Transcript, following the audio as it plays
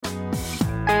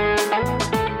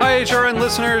HRN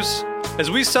listeners.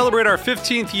 As we celebrate our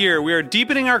 15th year, we are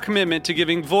deepening our commitment to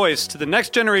giving voice to the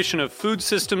next generation of food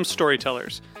systems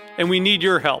storytellers, and we need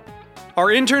your help. Our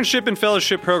internship and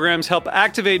fellowship programs help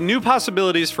activate new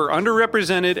possibilities for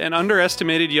underrepresented and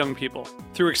underestimated young people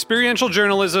through experiential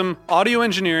journalism, audio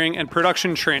engineering, and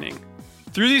production training.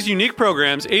 Through these unique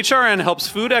programs, HRN helps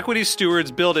food equity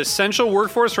stewards build essential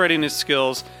workforce readiness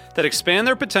skills that expand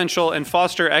their potential and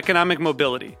foster economic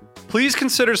mobility. Please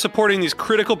consider supporting these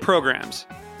critical programs.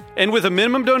 And with a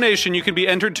minimum donation, you can be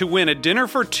entered to win a dinner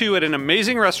for two at an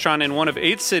amazing restaurant in one of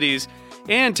 8 cities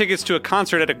and tickets to a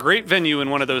concert at a great venue in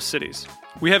one of those cities.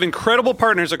 We have incredible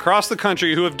partners across the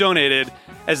country who have donated,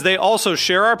 as they also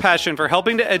share our passion for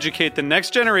helping to educate the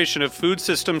next generation of food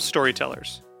systems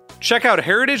storytellers. Check out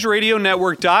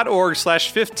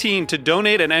heritageradionetwork.org/15 to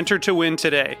donate and enter to win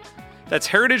today. That's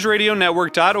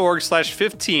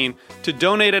heritageradionetwork.org/15 to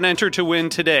donate and enter to win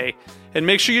today. And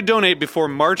make sure you donate before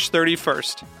March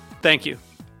 31st. Thank you.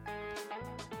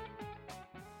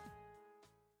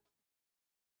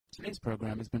 Today's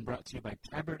program has been brought to you by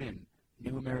Tabard Inn,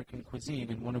 new American cuisine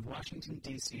in one of Washington,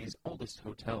 D.C.'s oldest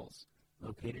hotels,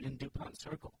 located in DuPont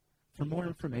Circle. For more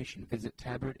information, visit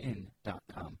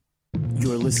tabardinn.com.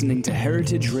 You're listening to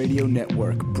Heritage Radio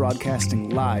Network, broadcasting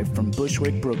live from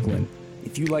Bushwick, Brooklyn.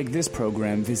 If you like this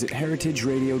program, visit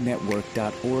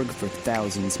heritageradionetwork.org for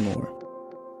thousands more.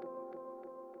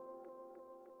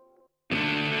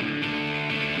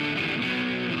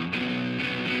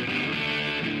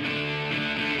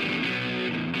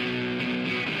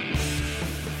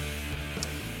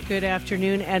 Good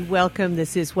afternoon and welcome.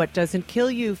 This is What Doesn't Kill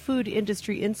You, Food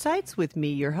Industry Insights with me,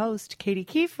 your host, Katie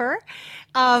Kiefer.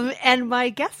 And my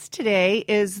guest today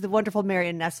is the wonderful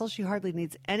Marion Nestle. She hardly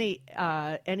needs any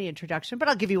introduction, but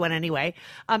I'll give you one anyway.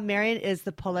 Marion is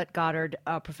the Paulette Goddard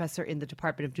Professor in the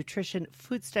Department of Nutrition,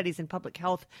 Food Studies, and Public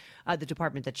Health, the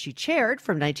department that she chaired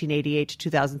from 1988 to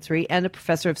 2003, and a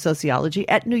professor of sociology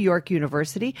at New York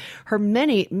University. Her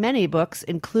many, many books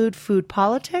include Food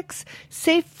Politics,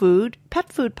 Safe Food,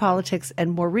 Pet Food Politics,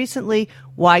 and more recently,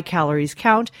 Why Calories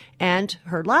Count, and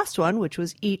her last one, which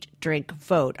was Eat, Drink,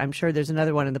 Vote. I'm sure there's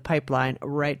another one in the pipeline,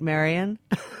 right, Marion?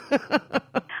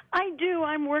 I do.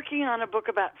 I'm working on a book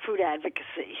about food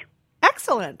advocacy.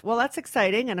 Excellent. Well, that's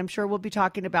exciting, and I'm sure we'll be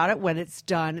talking about it when it's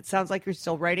done. It sounds like you're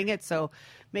still writing it, so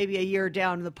maybe a year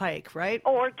down the pike, right?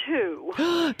 Or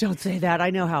 2. Don't say that. I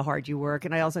know how hard you work,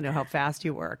 and I also know how fast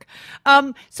you work.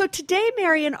 So today,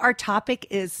 Marion, our topic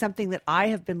is something that I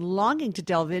have been longing to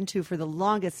delve into for the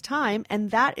longest time,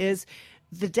 and that is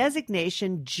the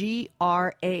designation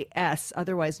GRAS,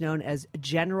 otherwise known as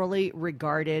Generally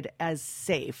Regarded as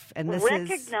Safe. And this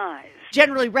is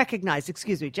generally recognized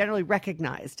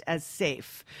as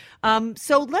safe.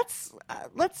 So let's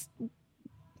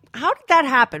how did that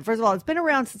happen? First of all, it's been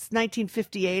around since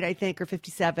 1958, I think, or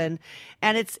 57,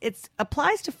 and it's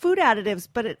applies to food additives,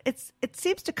 but it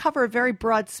seems to cover a very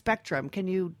broad spectrum. Can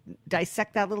you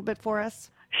dissect that a little bit for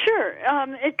us? Sure.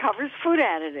 It covers food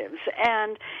additives.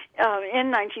 And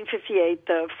in 1958,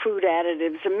 the Food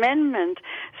Additives Amendment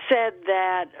said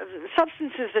that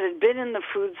substances that had been in the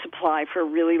food supply for a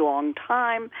really long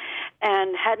time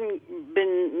and hadn't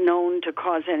been known to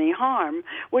cause any harm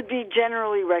would be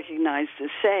generally recognized as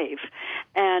safe.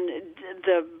 And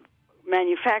the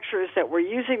manufacturers that were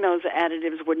using those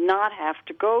additives would not have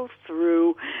to go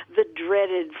through the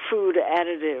dreaded food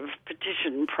additive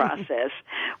petition process,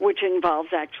 which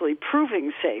involves actually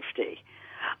proving safety.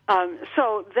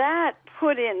 So that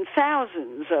put in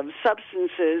thousands of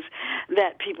substances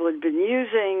that people had been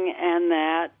using and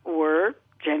that were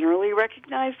generally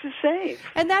recognized as safe.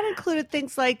 And that included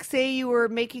things like, say you were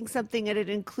making something and it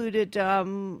included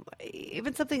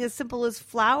even something as simple as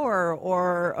flour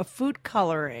or a food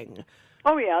coloring.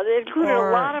 Oh, yeah. They included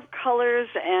a lot of colors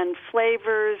and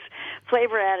flavors,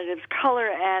 flavor additives,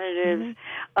 color additives,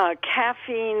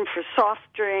 caffeine for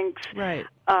soft drinks. Right.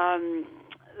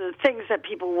 The things that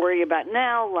people worry about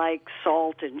now, like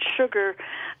salt and sugar,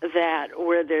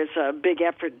 where there's a big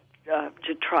effort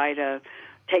to try to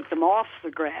take them off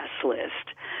the GRAS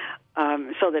list,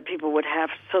 so that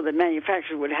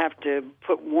manufacturers would have to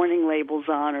put warning labels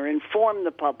on or inform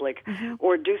the public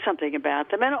or do something about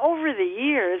them. And over the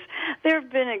years, there have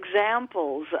been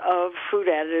examples of food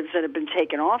additives that have been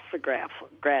taken off the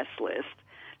GRAS list.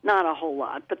 Not a whole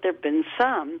lot, but there have been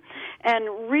some.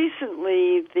 And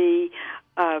recently, the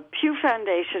Pew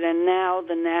Foundation and now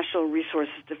the National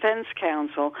Resources Defense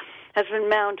Council has been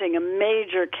mounting a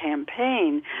major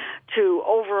campaign to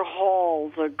overhaul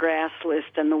the GRAS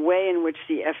list and the way in which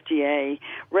the FDA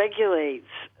regulates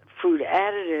food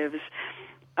additives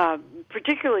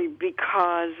particularly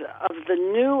because of the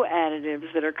new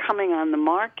additives that are coming on the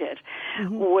market,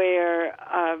 where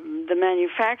the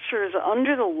manufacturers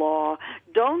under the law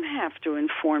don't have to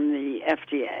inform the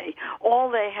FDA. All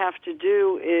they have to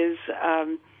do is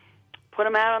put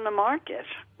them out on the market.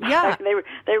 Yeah.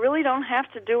 They really don't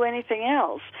have to do anything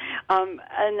else. And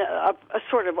a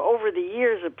sort of over the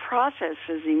years, a process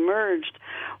has emerged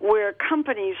where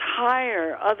companies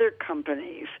hire other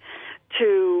companies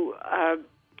to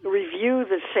review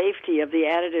the safety of the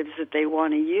additives that they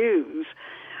want to use.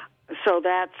 So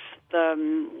that's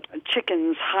the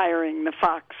chickens hiring the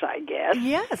fox, I guess.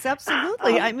 Yes,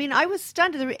 absolutely. I mean, I was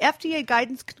stunned. The FDA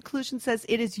guidance conclusion says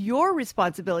it is your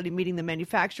responsibility, meaning the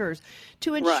manufacturers,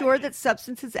 to ensure that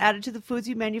substances added to the foods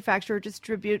you manufacture or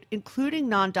distribute, including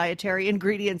non-dietary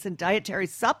ingredients and dietary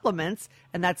supplements,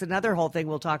 and that's another whole thing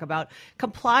we'll talk about,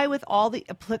 comply with all the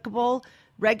applicable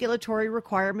regulatory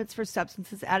requirements for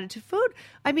substances added to food.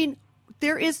 I mean,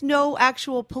 there is no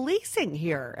actual policing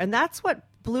here, and that's what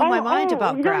blew my mind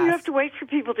about GRAS. You have to wait for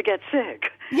people to get sick.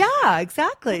 Yeah,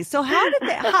 exactly. So how did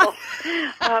they...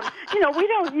 we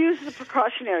don't use the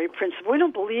precautionary principle. We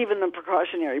don't believe in the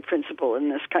precautionary principle in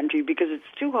this country because it's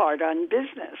too hard on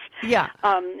business. Yeah.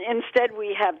 Instead,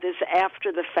 we have this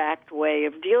after-the-fact way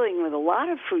of dealing with a lot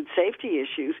of food safety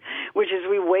issues, which is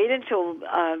we wait until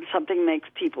something makes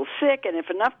people sick, and if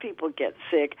enough people get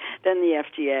sick, then the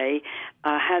FDA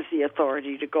has the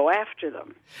authority to go after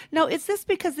them. Now, is this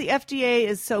because the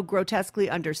FDA is so grotesquely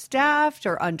understaffed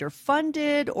or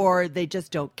underfunded, or they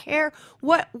just don't care?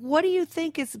 What do you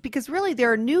think is, because really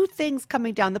there are new things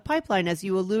coming down the pipeline, as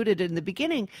you alluded in the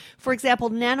beginning. For example,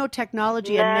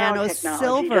 nanotechnology and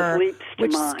nanosilver,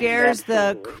 which scares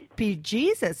the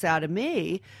bejesus out of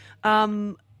me.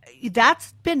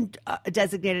 That's been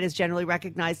designated as generally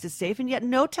recognized as safe, and yet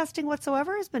no testing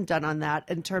whatsoever has been done on that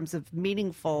in terms of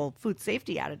meaningful food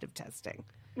safety additive testing.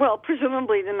 Well,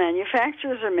 presumably the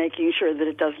manufacturers are making sure that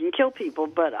it doesn't kill people,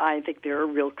 but I think there are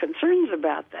real concerns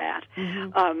about that.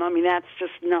 That's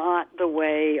just not the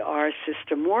way our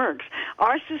system works.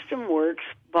 Our system works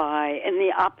in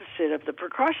the opposite of the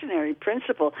precautionary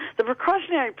principle. The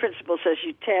precautionary principle says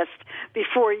you test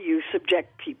before you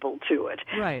subject people to it.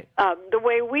 Right. The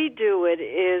way we do it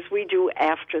is we do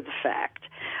after the fact.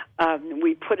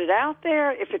 We put it out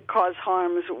there. If it causes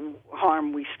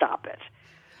harm, we stop it.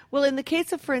 Well, in the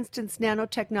case of, for instance,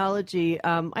 nanotechnology,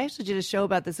 I actually did a show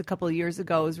about this a couple of years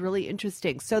ago. It was really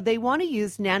interesting. So they want to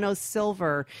use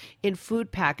nanosilver in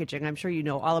food packaging. I'm sure you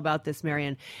know all about this,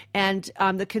 Marion. And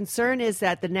the concern is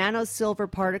that the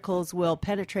nanosilver particles will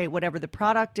penetrate whatever the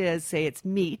product is. Say it's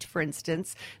meat, for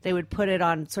instance. They would put it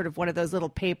on sort of one of those little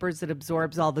papers that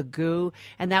absorbs all the goo,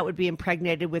 and that would be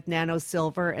impregnated with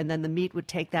nanosilver, and then the meat would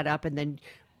take that up, and then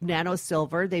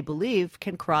nanosilver, they believe,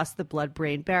 can cross the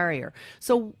blood-brain barrier.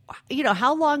 So,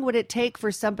 how long would it take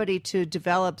for somebody to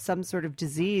develop some sort of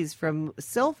disease from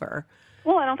silver?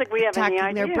 Well, I don't think we have any idea.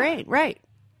 Attacking their brain, right.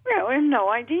 Yeah, we have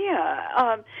no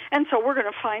idea. And so we're going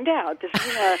to find out. This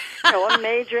is a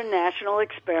major national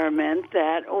experiment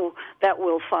that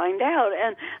we'll find out.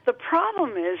 And the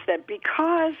problem is that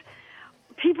because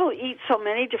people eat so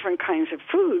many different kinds of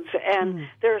foods, and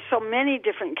there are so many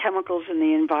different chemicals in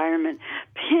the environment,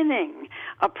 pinning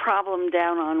a problem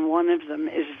down on one of them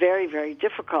is very, very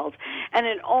difficult. And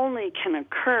it only can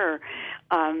occur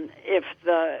if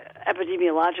the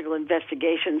epidemiological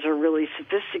investigations are really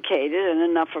sophisticated and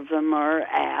enough of them are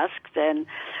asked, and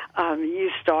you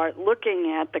start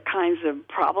looking at the kinds of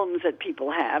problems that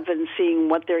people have and seeing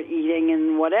what they're eating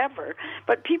and whatever.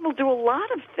 But people do a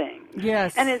lot of things.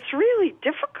 Yes. And it's really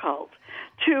difficult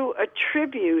to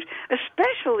attribute,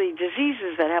 especially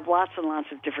diseases that have lots and lots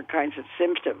of different kinds of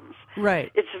symptoms.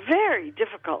 Right. It's very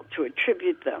difficult to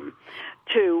attribute them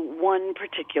to one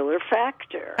particular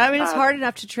factor. I mean, it's hard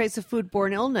enough to trace a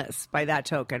foodborne illness by that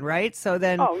token, right? So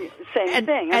then, same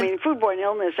thing. I mean, foodborne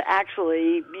illness,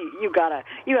 actually, you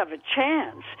have a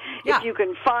chance if you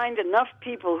can find enough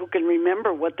people who can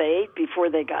remember what they ate before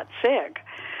they got sick.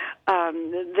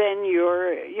 Then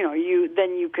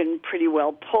you can pretty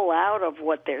well pull out of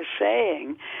what they're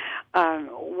saying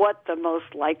what the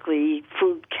most likely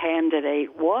food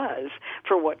candidate was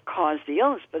for what caused the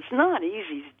illness. But it's not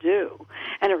easy to do,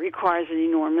 and it requires an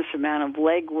enormous amount of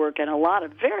legwork and a lot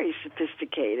of very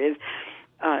sophisticated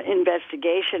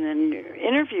investigation and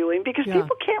interviewing, because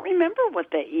people can't remember what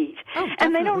they eat,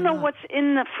 and they don't know what's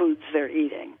in the foods they're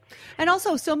eating. And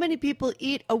also, so many people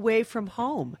eat away from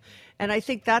home. And I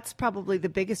think that's probably the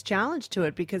biggest challenge to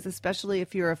it, because especially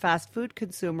if you're a fast food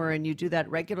consumer and you do that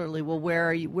regularly,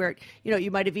 well,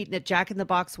 you might have eaten at Jack in the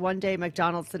Box one day,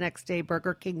 McDonald's the next day,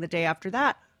 Burger King the day after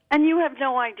that. And you have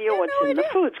no idea what's in the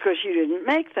foods because you didn't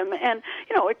make them. And,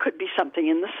 it could be something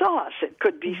in the sauce. It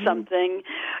could be something,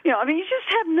 you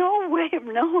just have no way of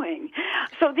knowing.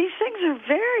 So these things are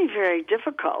very, very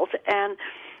difficult. And,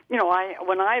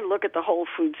 when I look at the whole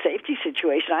food safety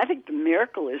situation, I think the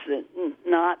miracle is that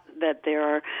not that there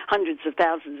are hundreds of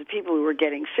thousands of people who are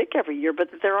getting sick every year,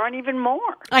 but that there aren't even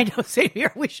more. I know, same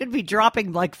here. We should be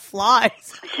dropping like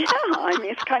flies. Yeah,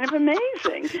 it's kind of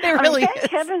amazing. It really thank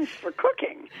is. Heavens for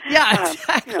cooking. Yeah,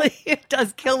 exactly. It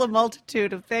does kill a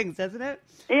multitude of things, doesn't it?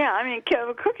 Yeah,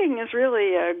 cooking is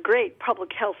really a great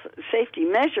public health safety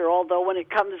measure, although when it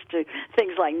comes to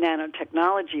things like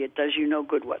nanotechnology, it does you no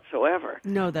good whatsoever.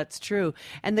 No, that's true.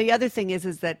 And the other thing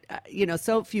is that,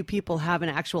 so few people have an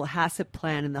actual HACCP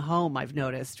plan in the home, I've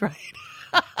noticed, right?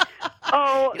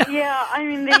 Oh, yeah.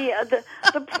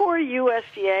 The poor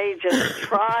USDA just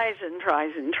tries and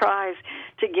tries and tries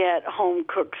to get home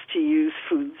cooks to use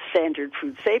standard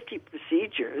food safety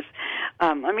procedures.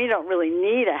 You don't really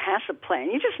need a HACCP plan.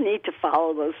 You just need to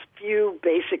follow those few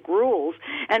basic rules,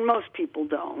 and most people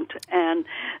don't. And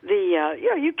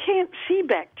you can't see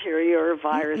bacteria or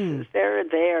viruses. Mm-hmm. They're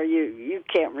there. You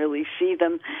can't really see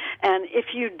them. And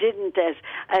if you didn't,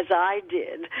 as I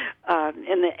did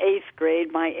in the 8th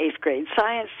grade, my 8th grade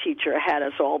science teacher had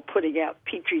us all putting out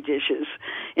Petri dishes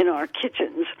in our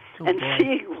kitchens and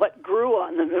seeing what grew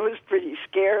on them. It was pretty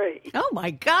scary. Oh,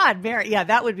 my God, Mary. Yeah,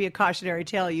 that would be a cautionary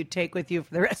tale you'd take with you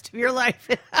for the rest of your life.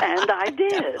 And I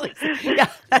did.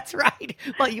 Yeah, that's right.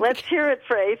 Well, let's hear it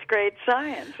for 8th grade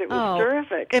science. It was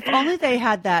terrific. If only they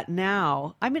had that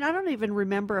now. I don't even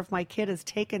remember if my kid has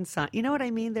taken science. You know what I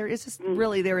mean? There is just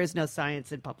there is no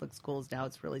science in public schools now.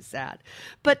 It's really sad.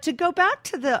 But to go back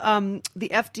to the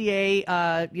FDA,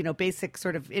 basic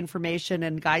sort of information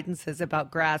and guidances about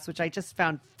GRAS, which I just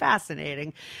found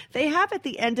fascinating. They have at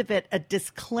the end of it a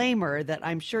disclaimer that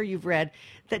I'm sure you've read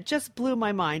that just blew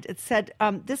my mind. It said,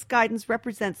 this guidance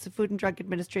represents the Food and Drug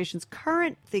Administration's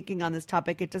current thinking on this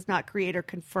topic. It does not create or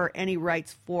confer any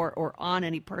rights for or on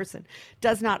any person,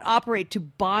 does not operate to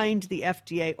bind the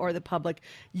FDA or the public.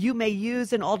 You may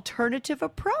use an alternative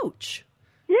approach.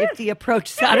 Yes. If the approach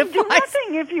satisfies. You can do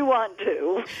nothing if you want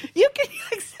to. You can,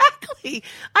 exactly.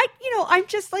 I'm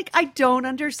just like, I don't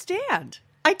understand.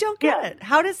 I don't get it.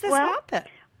 How does this happen?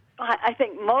 I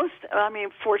think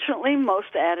fortunately,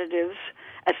 most additives,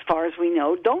 as far as we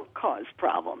know, don't cause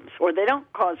problems, or they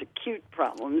don't cause acute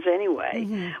problems anyway.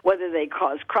 Mm-hmm. Whether they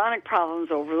cause chronic problems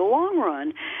over the long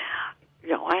run,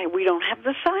 we don't have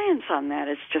the science on that.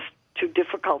 It's just too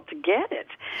difficult to get it.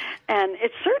 And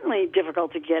it's certainly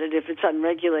difficult to get it if it's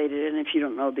unregulated and if you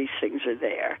don't know these things are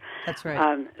there. That's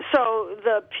right. So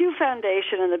the Pew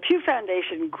Foundation and the Pew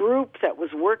Foundation group that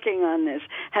was working on this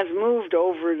has moved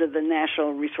over to the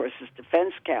National Resources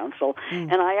Defense Council,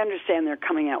 and I understand they're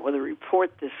coming out with a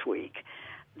report this week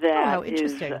that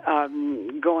is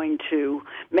going to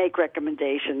make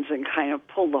recommendations and kind of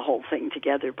pull the whole thing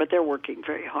together. But they're working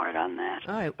very hard on that.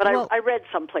 All right. But I read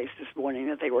someplace this morning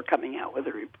that they were coming out with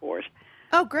a report.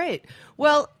 Oh, great.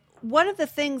 Well, one of the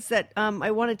things that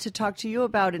I wanted to talk to you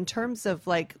about in terms of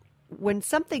like when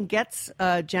something gets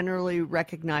generally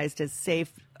recognized as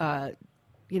safe,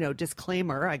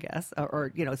 disclaimer, I guess,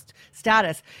 or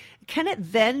status, can it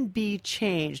then be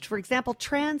changed? For example,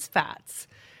 trans fats.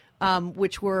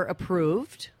 Which were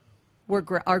approved,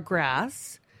 are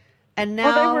GRAS, and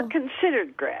now they were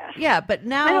considered GRAS. Yeah, but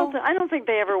now I don't think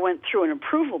they ever went through an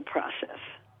approval process.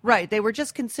 Right, they were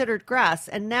just considered GRAS,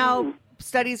 and now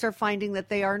studies are finding that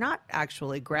they are not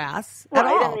actually GRAS at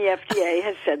all. And the FDA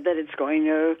has said that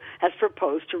has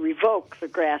proposed to revoke the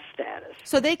GRAS status.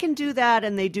 So they can do that,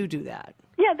 and they do that.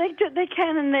 Yeah, they do. They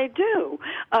can, and they do.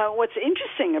 What's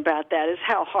interesting about that is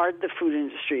how hard the food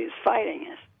industry is fighting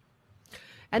it.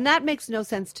 And that makes no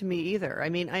sense to me either.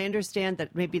 I understand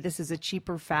that maybe this is a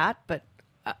cheaper fat, but,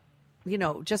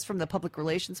 just from the public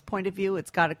relations point of view,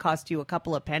 it's got to cost you a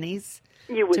couple of pennies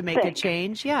to make a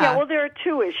change. Yeah, well, there are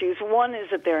two issues. One is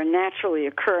that there are naturally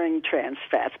occurring trans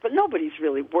fats, but nobody's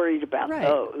really worried about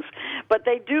those. But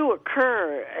they do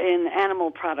occur in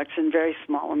animal products in very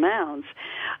small amounts.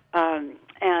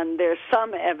 And there's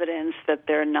some evidence that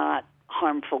they're not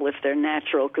harmful if they're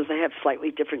natural because they have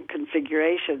slightly different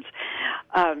configurations,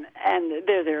 and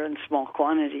they're there in small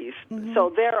quantities. Mm-hmm.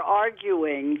 So they're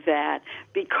arguing that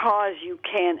because you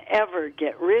can't ever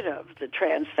get rid of the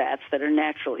trans fats that are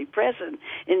naturally present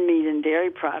in meat and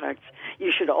dairy products, you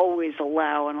should always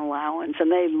allow an allowance. And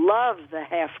they love the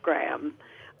half-gram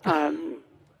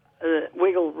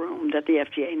wiggle room that the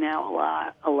FDA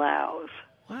now allows.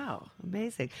 Wow,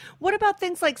 amazing. What about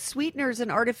things like sweeteners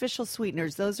and artificial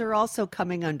sweeteners? Those are also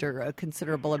coming under a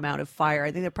considerable amount of fire.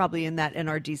 I think they're probably in that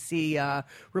NRDC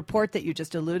report that you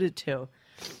just alluded to.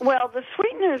 Well, the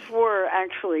sweeteners were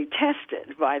actually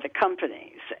tested by the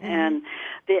companies and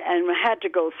had to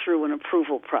go through an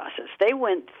approval process. They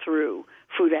went through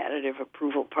food additive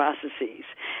approval processes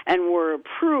and were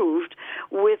approved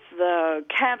with the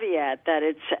caveat that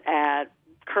it's at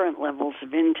current levels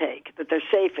of intake, that they're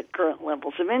safe at current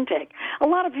levels of intake. A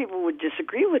lot of people would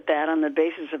disagree with that on the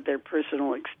basis of their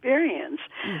personal experience,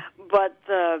 but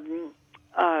the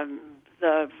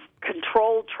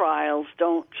control trials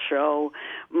don't show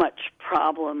much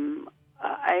problem.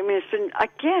 I mean,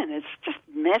 it's just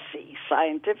messy,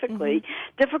 scientifically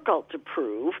difficult to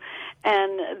prove,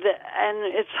 and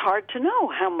it's hard to know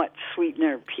how much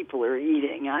sweetener people are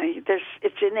eating.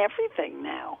 It's in everything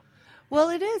now. Well,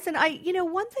 it is. And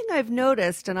one thing I've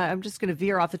noticed, and I'm just going to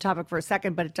veer off the topic for a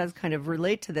second, but it does kind of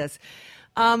relate to this,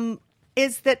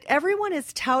 is that everyone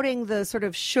is touting the sort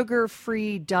of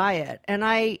sugar-free diet. And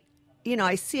I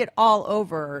see it all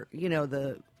over,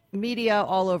 the media,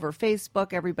 all over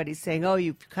Facebook. Everybody's saying, oh,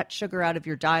 you've cut sugar out of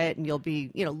your diet and you'll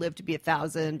be, live to be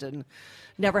 1,000 and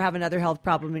never have another health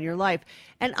problem in your life.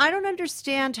 And I don't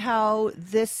understand how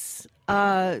this,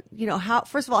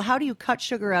 first of all, how do you cut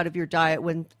sugar out of your diet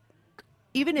when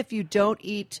even if you don't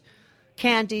eat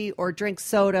candy or drink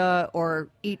soda or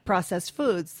eat processed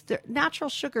foods, natural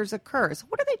sugars occur. So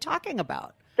what are they talking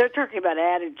about? They're talking about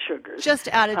added sugars. Just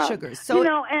added sugars. So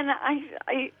and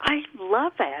I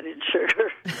love added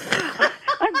sugar.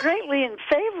 I'm greatly in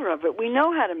favor of it. We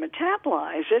know how to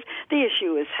metabolize it. The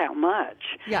issue is how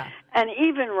much. Yeah. And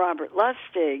even Robert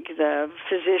Lustig, the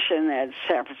physician at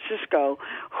San Francisco,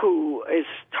 who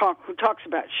talks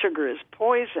about sugar as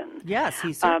poison. Yes,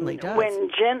 he certainly does. When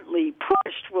gently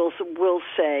pushed, will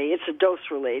say it's a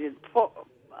dose-related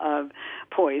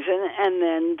poison, and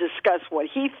then discuss what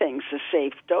he thinks a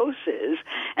safe dose is.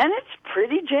 And it's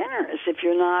pretty generous if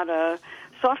you're not a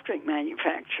soft drink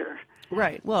manufacturer.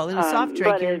 Right. Well, in a soft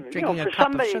drink, you're drinking a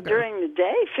cup of sugar. For somebody during the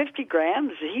day, 50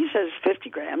 grams, he says 50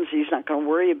 grams, he's not going to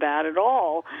worry about at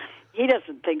all. He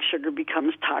doesn't think sugar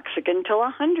becomes toxic until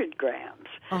 100 grams.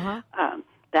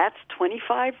 That's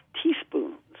 25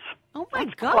 teaspoons. Oh, my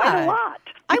That's God. Quite a lot.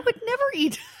 I would never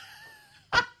eat.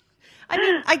 I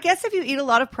mean, I guess if you eat a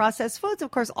lot of processed foods,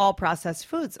 of course, all processed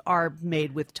foods are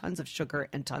made with tons of sugar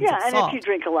and tons of salt. Yeah, and if you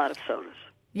drink a lot of sodas.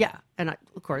 Yeah, and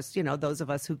of course, those of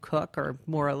us who cook or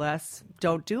more or less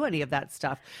don't do any of that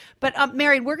stuff. But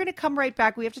Marion, we're going to come right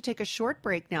back. We have to take a short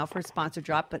break now for a sponsor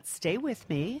drop, but stay with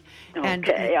me.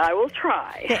 Okay, I will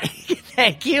try.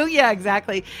 Thank you. Yeah,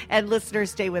 exactly. And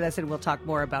listeners, stay with us, and we'll talk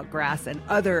more about GRAS and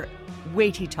other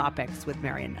weighty topics with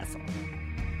Marion Nestle.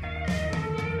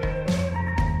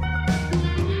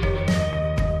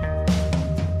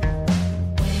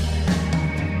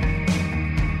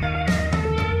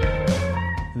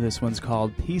 This one's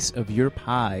called Piece of Your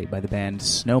Pie by the band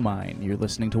Snowmine. You're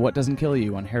listening to What Doesn't Kill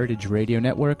You on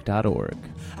heritageradionetwork.org.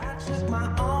 I took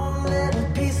my own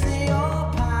little piece of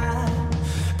your pie,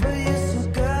 but you're so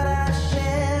good at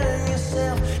sharing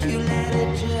yourself, you let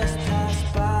it just pass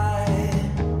by.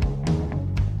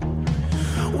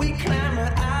 We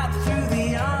clambered out through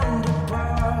the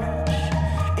underbrush,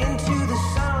 into the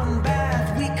sun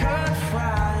bath we could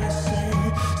fry, you say,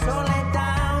 so lay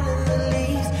down in the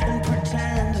leaves and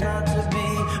pretend not to be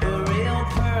a real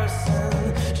person,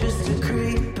 just a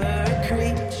creeper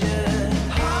creature.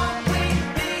 All we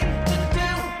need to do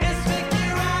is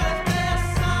figure out if there's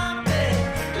something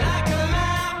like a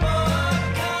map or a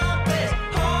compass.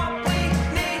 All we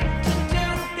need to do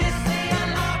is see a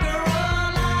locker or a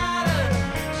ladder,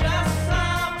 just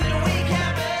something we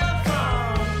can build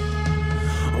from.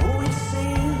 Oh, it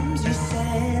seems you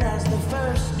said as the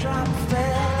first drop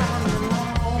fell on the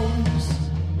lawns,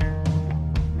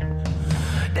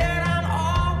 that I'm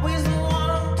always the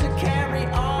one to carry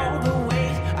all the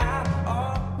weight. I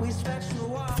always fetch the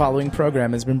water. The following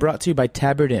program has been brought to you by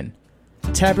Tabard Inn.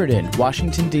 Tabard Inn,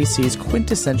 Washington, D.C.'s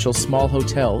quintessential small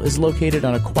hotel, is located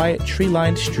on a quiet,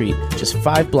 tree-lined street just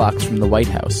 5 blocks from the White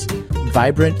House.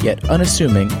 Vibrant yet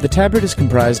unassuming, the Tabard is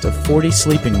comprised of 40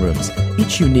 sleeping rooms,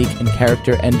 each unique in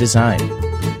character and design.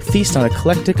 Feast on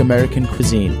eclectic American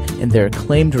cuisine in their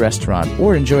acclaimed restaurant,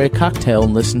 or enjoy a cocktail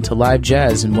and listen to live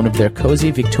jazz in one of their cozy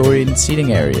Victorian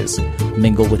seating areas.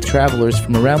 Mingle with travelers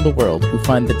from around the world who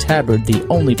find the Tabard the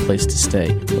only place to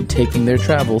stay when taking their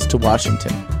travels to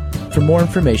Washington. For more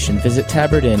information, visit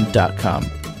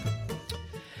tabardinn.com.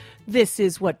 This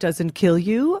is What Doesn't Kill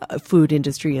You, Food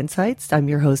Industry Insights. I'm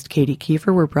your host, Katie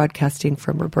Kiefer. We're broadcasting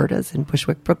from Roberta's in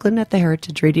Bushwick, Brooklyn at the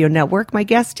Heritage Radio Network. My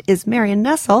guest is Marion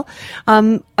Nestle,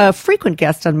 a frequent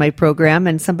guest on my program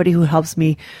and somebody who helps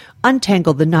me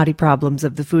untangle the knotty problems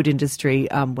of the food industry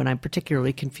when I'm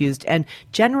particularly confused. And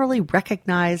generally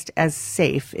recognized as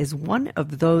safe is one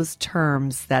of those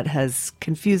terms that has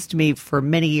confused me for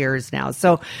many years now.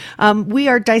 So we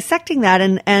are dissecting that.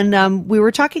 And we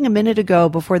were talking a minute ago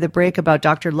before the break about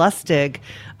Dr. Lustig,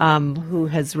 who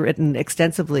has written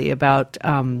extensively about,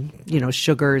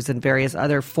 sugars and various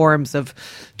other forms of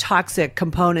toxic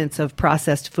components of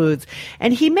processed foods.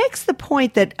 And he makes the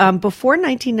point that before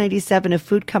 1997, a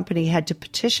food company had to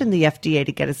petition the FDA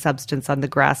to get a substance on the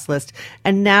GRAS list.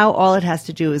 And now all it has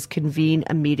to do is convene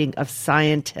a meeting of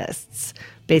scientists,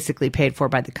 basically paid for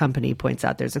by the company. Points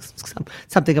out there's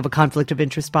something of a conflict of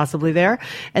interest possibly there,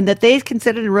 and that they can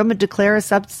sit in a room and declare a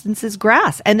substance as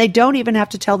GRAS, and they don't even have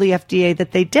to tell the FDA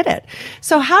that they did it.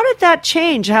 So how did that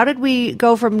change? How did we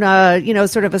go from,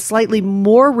 sort of a slightly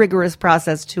more rigorous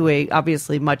process to a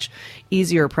obviously much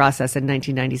easier process in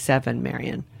 1997,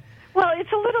 Marion? Well,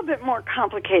 it's a little bit more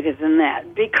complicated than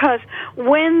that, because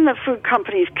when the food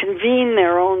companies convene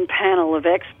their own panel of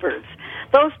experts,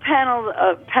 those panels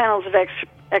of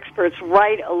experts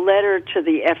write a letter to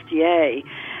the FDA,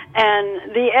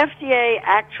 and the FDA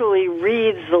actually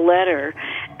reads the letter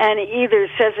and either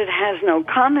says it has no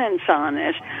comments on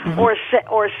it,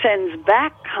 or sends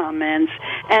back comments,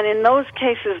 and in those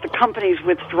cases the companies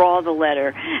withdraw the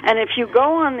letter. And if you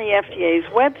go on the FDA's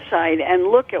website and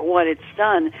look at what it's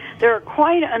done, there are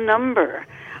quite a number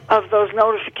of those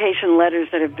notification letters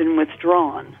that have been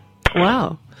withdrawn.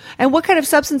 Wow. And what kind of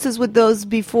substances would those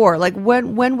be for? Like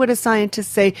when would a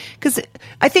scientist say, because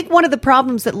I think one of the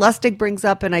problems that Lustig brings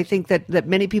up, and I think that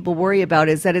many people worry about,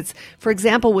 is that it's, for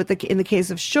example, in the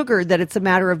case of sugar, that it's a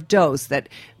matter of dose, that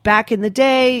back in the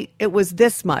day it was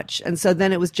this much, and so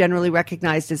then it was generally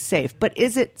recognized as safe. But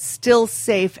is it still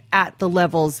safe at the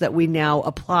levels that we now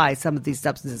apply some of these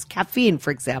substances? Caffeine,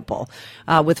 for example,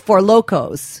 with Four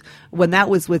Locos, when that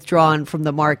was withdrawn from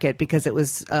the market because it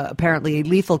was apparently a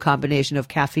lethal combination of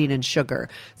caffeine and sugar,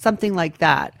 something like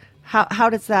that. How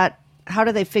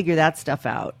do they figure that stuff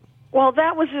out? Well,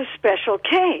 that was a special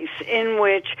case in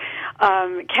which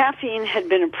caffeine had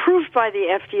been approved by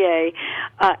the FDA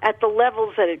at the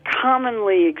levels that it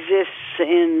commonly exists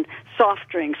in soft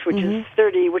drinks, which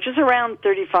is around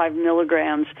 35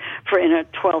 milligrams in a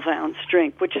 12-ounce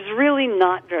drink, which is really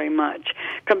not very much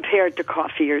compared to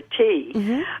coffee or tea.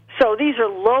 So these are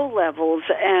low levels,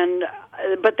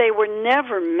 but they were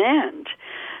never meant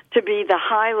to be the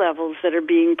high levels that are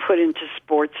being put into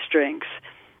sports drinks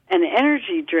and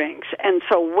energy drinks. And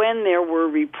so when there were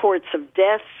reports of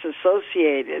deaths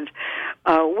associated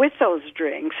with those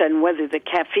drinks, and whether the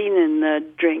caffeine in the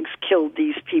drinks killed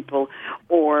these people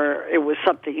or it was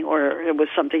something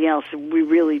else, we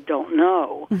really don't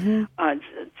know.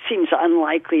 It seems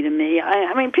unlikely to me.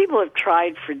 I mean, people have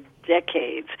tried for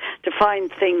decades to find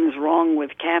things wrong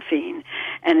with caffeine,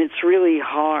 and it's really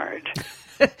hard.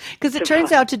 Because it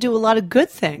turns out to do a lot of good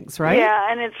things, right?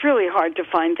 Yeah, and it's really hard to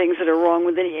find things that are wrong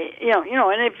with it.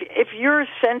 And if you're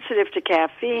sensitive to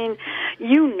caffeine,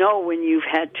 you know when you've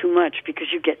had too much because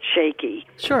you get shaky.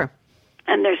 Sure.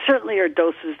 And there certainly are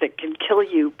doses that can kill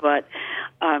you, but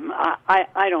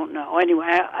I don't know. Anyway,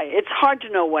 it's hard to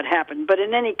know what happened. But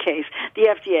in any case, the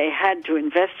FDA had to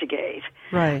investigate.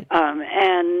 Right.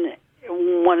 And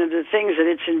one of the things that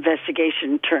its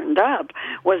investigation turned up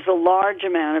was the large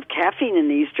amount of caffeine in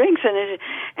these drinks,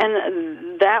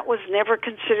 and that was never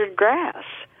considered GRAS.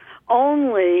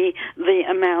 Only the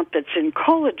amount that's in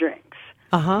cola drinks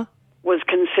was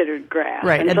considered GRAS.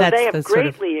 Right, and so they have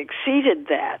greatly exceeded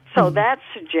that. So that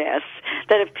suggests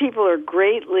that if people are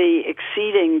greatly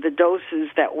exceeding the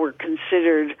doses that were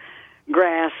considered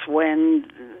GRAS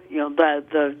when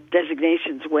the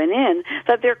designations went in,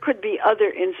 that there could be other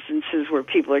instances where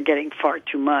people are getting far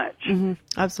too much.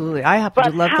 Absolutely. I happen to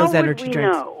love those energy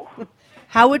drinks. Know?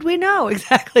 How would we know?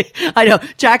 Exactly. I know.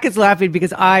 Jack is laughing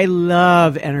because I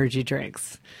love energy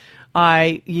drinks.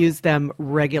 I use them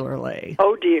regularly.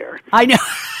 Oh, dear. I know.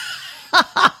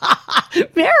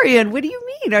 Marion, what do you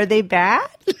mean? Are they bad?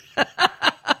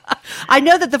 I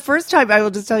know that the first time, I will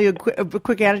just tell you a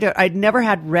quick anecdote. I'd never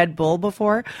had Red Bull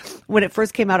before when it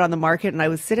first came out on the market, and I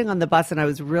was sitting on the bus and I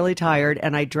was really tired,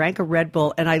 and I drank a Red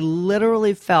Bull, and I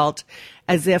literally felt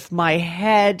as if my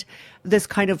head, this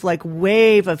kind of like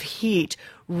wave of heat,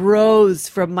 rose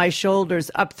from my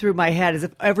shoulders up through my head, as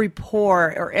if every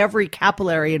pore or every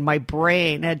capillary in my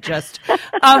brain had just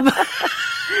had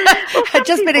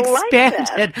just been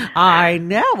expanded. Like I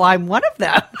know, I'm one of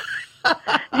them.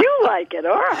 You like it,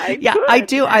 all right. Yeah, good. I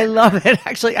do. I love it.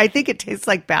 Actually, I think it tastes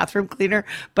like bathroom cleaner,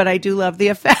 but I do love the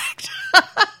effect.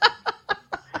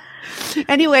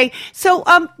 Anyway, so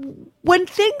when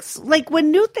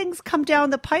new things come down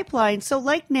the pipeline, so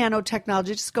like nanotechnology,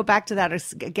 just go back to that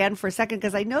again for a second,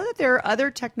 because I know that there are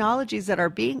other technologies that are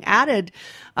being added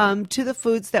to the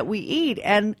foods that we eat,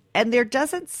 and there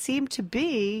doesn't seem to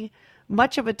be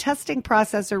much of a testing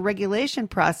process or regulation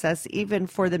process even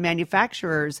for the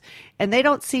manufacturers, and they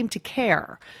don't seem to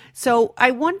care. So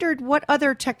I wondered what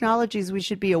other technologies we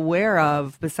should be aware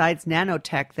of besides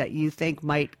nanotech that you think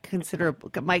might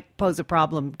pose a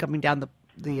problem coming down the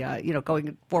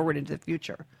going forward into the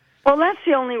future. Well, that's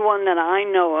the only one that I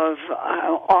know of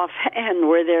offhand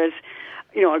where there's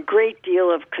a great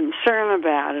deal of concern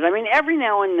about it. I mean, every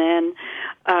now and then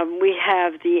we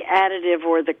have the additive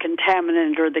or the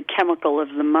contaminant or the chemical of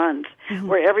the month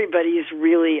where everybody's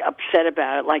really upset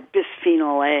about it, like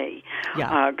bisphenol A.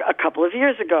 Yeah. A couple of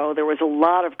years ago, there was a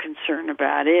lot of concern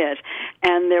about it,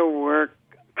 and there were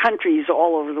countries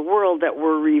all over the world that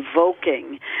were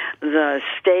revoking the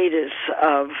status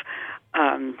of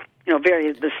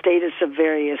the status of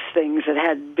various things that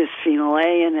had bisphenol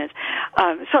A in it.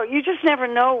 So you just never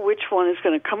know which one is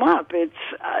going to come up. It's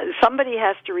somebody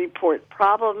has to report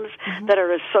problems that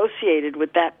are associated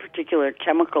with that particular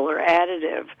chemical or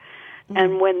additive.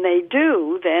 And when they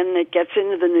do, then it gets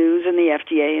into the news and the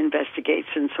FDA investigates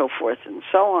and so forth and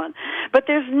so on. But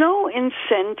there's no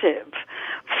incentive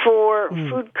for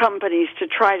food companies to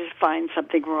try to find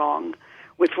something wrong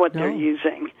with what they're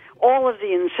using. All of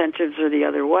the incentives are the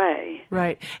other way.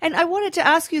 Right. And I wanted to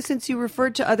ask you, since you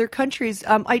referred to other countries,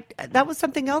 that was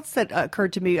something else that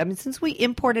occurred to me. I mean, since we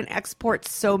import and export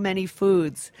so many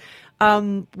foods,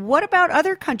 what about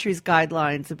other countries'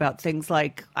 guidelines about things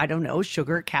like, I don't know,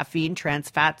 sugar, caffeine, trans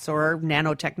fats, or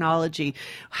nanotechnology?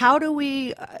 How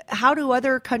do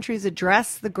other countries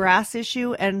address the GRAS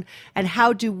issue, and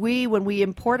how do we, when we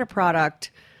import a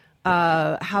product,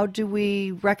 how do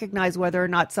we recognize whether or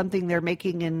not something they're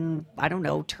making in, I don't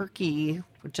know, Turkey,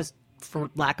 just for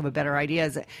lack of a better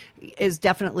idea, is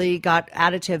definitely got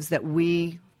additives that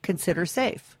we consider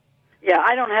safe? Yeah,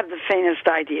 I don't have the faintest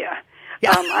idea.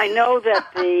 Yeah. I know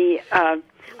that the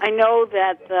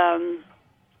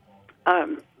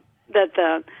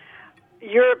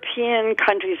European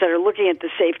countries that are looking at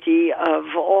the safety of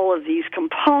all of these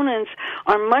components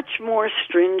are much more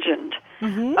stringent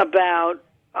about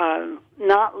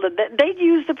they'd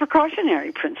use the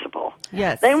precautionary principle.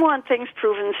 Yes. They want things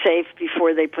proven safe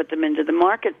before they put them into the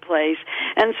marketplace.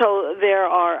 And so there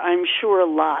are, I'm sure,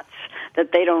 lots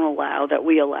that they don't allow that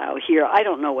we allow here. I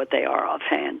don't know what they are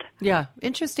offhand. Yeah.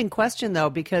 Interesting question, though,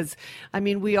 because, I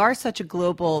mean, we are such a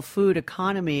global food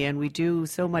economy and we do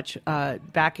so much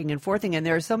backing and forthing. And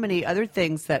there are so many other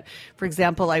things that, for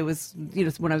example, when I was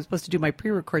supposed to do my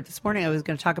pre-record this morning, I was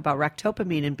going to talk about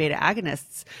ractopamine and beta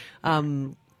agonists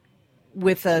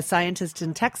with a scientist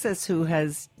in Texas who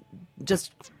has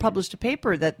just published a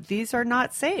paper that these are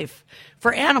not safe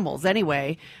for animals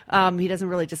anyway. He doesn't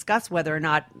really discuss whether or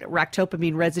not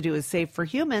ractopamine residue is safe for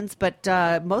humans, but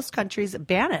most countries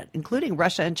ban it, including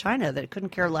Russia and China, that couldn't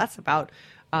care less about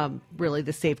really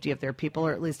the safety of their people,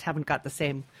 or at least haven't got the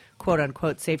same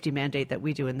quote-unquote safety mandate that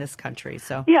we do in this country.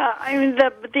 So yeah, I mean,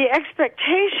 the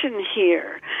expectation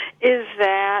here is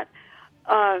that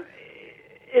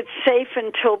it's safe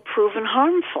until proven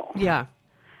harmful. Yeah.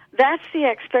 That's the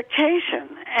expectation.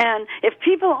 And if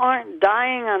people aren't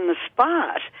dying on the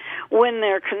spot when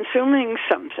they're consuming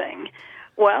something,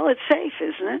 well, it's safe,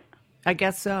 isn't it? I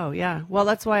guess so, yeah. Well,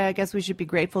 that's why I guess we should be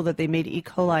grateful that they made E.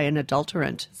 coli an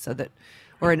adulterant,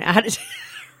 or an additive.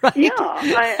 Right? Yeah,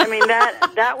 I mean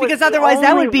that was because otherwise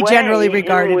that would be generally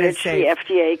regarded as safe.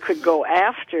 The FDA could go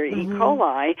after E.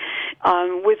 coli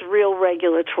with real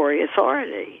regulatory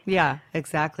authority. Yeah,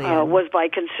 exactly. Was by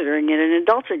considering it an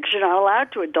adulterant, because you're not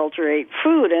allowed to adulterate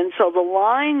food, and so the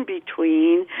line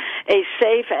between a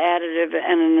safe additive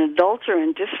and an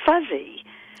adulterant is fuzzy.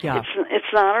 Yeah.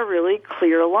 It's not a really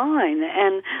clear line,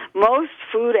 and most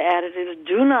food additives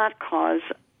do not cause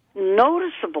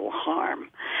noticeable harm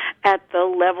at the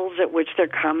levels at which they're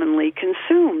commonly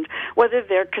consumed. Whether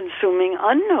they're consuming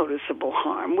unnoticeable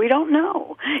harm, we don't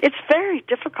know. It's very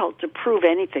difficult to prove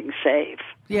anything safe.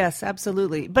 Yes,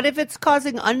 absolutely. But if it's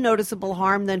causing unnoticeable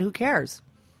harm, then who cares?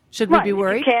 Should we be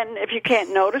worried? If you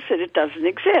can't notice it, it doesn't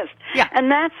exist. Yeah.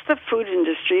 And that's the food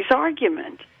industry's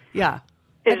argument. Yeah.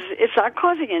 It's not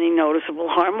causing any noticeable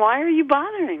harm. Why are you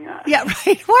bothering us? Yeah,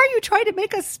 right. Why are you trying to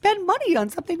make us spend money on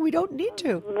something we don't need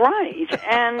to? Right.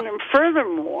 And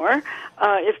furthermore,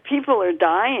 if people are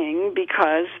dying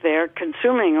because they're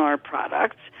consuming our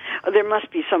products, there must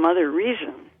be some other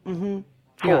reason.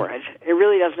 for it. It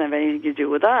really doesn't have anything to do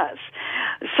with us.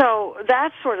 So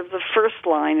that's sort of the first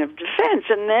line of defense.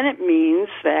 And then it means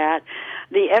that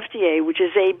the FDA, which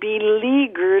is a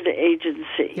beleaguered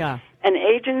agency, an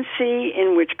agency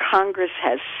in which Congress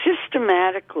has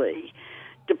systematically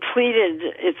depleted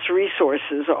its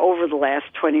resources over the last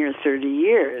 20 or 30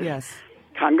 years. Yes.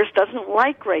 Congress doesn't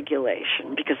like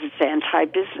regulation because it's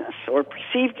anti-business or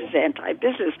perceived as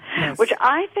anti-business, which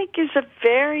I think is a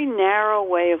very narrow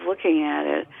way of looking at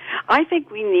it. I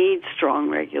think we need strong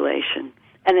regulation,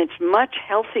 and it's much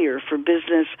healthier for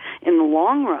business in the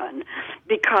long run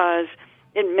because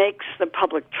it makes the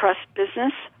public trust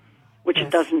business, which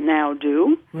it doesn't now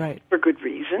do, for good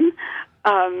reason.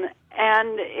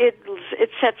 And it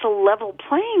sets a level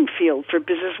playing field for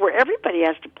business where everybody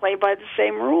has to play by the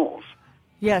same rules.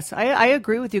 Yes, I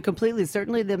agree with you completely.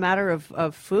 Certainly the matter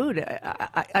of food.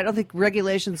 I don't think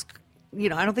regulations, I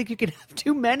don't think you can have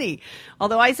too many.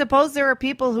 Although I suppose there are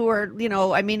people who are,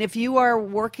 if you are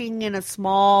working in a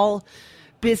small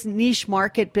niche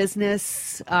market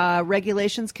business,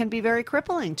 regulations can be very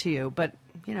crippling to you. But,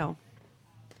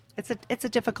 it's a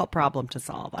difficult problem to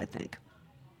solve, I think.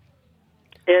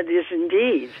 It is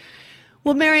indeed.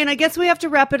 Well, Marion, I guess we have to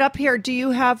wrap it up here. Do you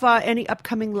have any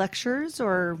upcoming lectures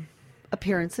or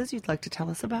appearances you'd like to tell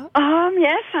us about?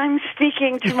 Yes, I'm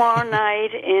speaking tomorrow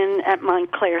night at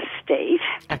Montclair State.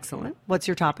 Excellent. What's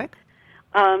your topic?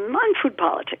 On food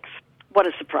politics. What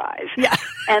a surprise. Yeah.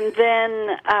 And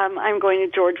then I'm going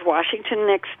to George Washington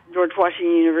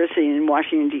University in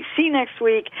Washington, D.C. next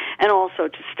week, and also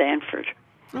to Stanford.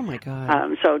 Oh, my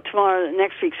God. So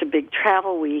next week's a big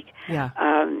travel week. Yeah.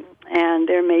 And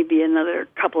there may be another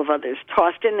couple of others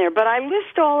tossed in there. But I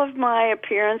list all of my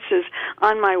appearances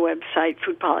on my website,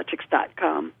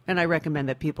 foodpolitics.com. And I recommend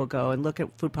that people go and look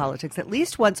at Food Politics at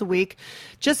least once a week,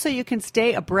 just so you can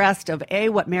stay abreast of, A,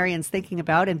 what Marion's thinking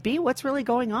about, and B, what's really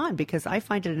going on, because I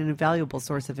find it an invaluable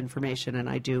source of information, and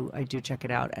I do check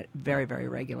it out very, very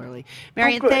regularly.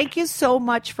 Marion, thank you so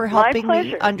much for helping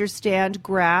me understand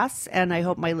GRAS, and I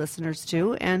hope my listeners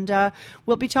too. And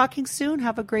we'll be talking soon.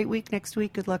 Have a great week next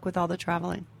week. Good luck with all the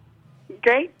traveling.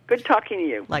 Great. Good talking to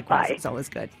you. Likewise. Bye. It's always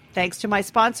good. Thanks to my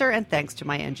sponsor and thanks to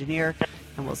my engineer.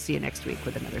 And we'll see you next week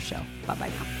with another show. Bye-bye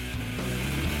now.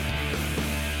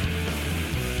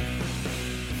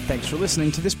 Thanks for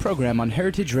listening to this program on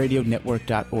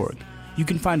heritageradionetwork.org. You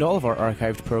can find all of our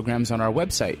archived programs on our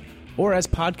website or as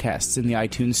podcasts in the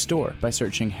iTunes Store by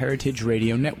searching Heritage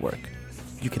Radio Network.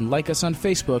 You can like us on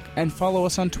Facebook and follow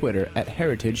us on Twitter at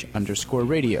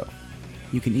 @heritage_radio.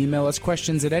 You can email us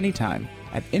questions at any time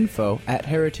at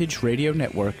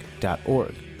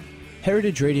info@heritageradionetwork.org.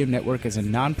 Heritage Radio Network is a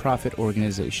nonprofit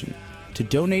organization. To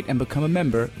donate and become a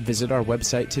member, visit our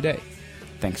website today.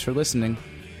 Thanks for listening.